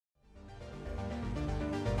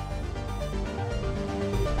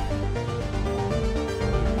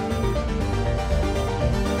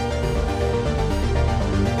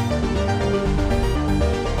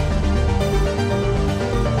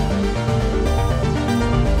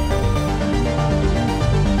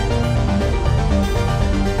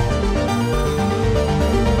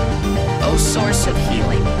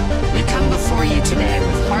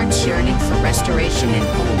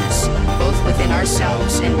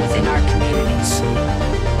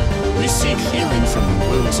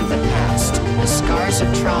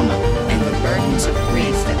trauma, and the burdens of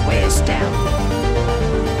grief that weigh us down.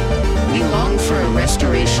 We long for a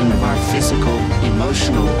restoration of our physical,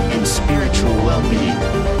 emotional, and spiritual well-being,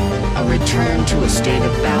 a return to a state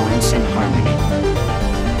of balance and harmony.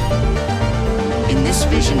 In this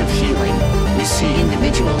vision of healing, we see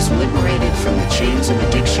individuals liberated from the chains of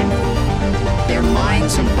addiction, their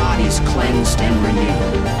minds and bodies cleansed and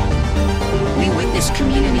renewed. We witness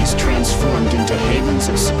communities transformed into havens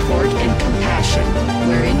of support and compassion,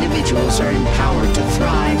 where individuals are empowered to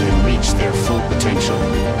thrive and reach their full potential.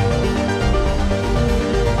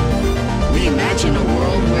 We imagine a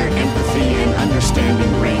world where empathy and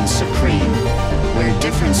understanding reign supreme, where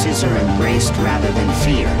differences are embraced rather than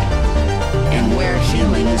feared, and where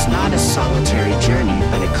healing is not a solitary journey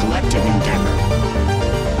but a collective endeavor.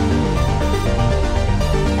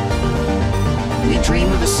 We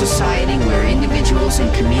dream of a society where individuals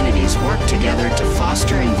and communities work together to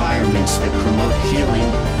foster environments that promote healing,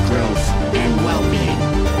 growth, and well-being.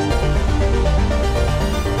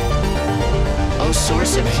 O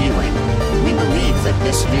source of healing, we believe that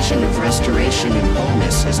this vision of restoration and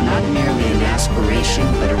wholeness is not merely an aspiration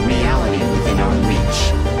but a reality within our reach.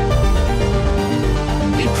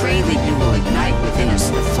 We pray that you will ignite within us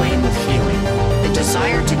the flame of healing, the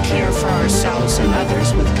desire to care for ourselves and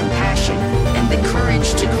others with compassion, and the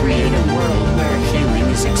courage to create a world where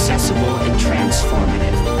healing is accessible and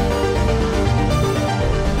transformative.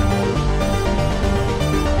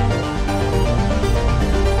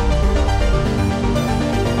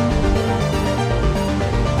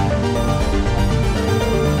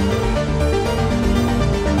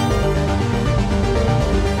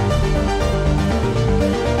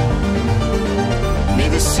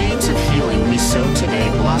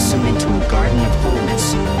 Blossom into a garden of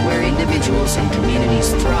wholeness, where individuals and communities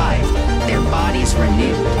thrive, their bodies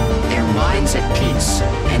renewed, their minds at peace,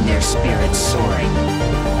 and their spirits soaring.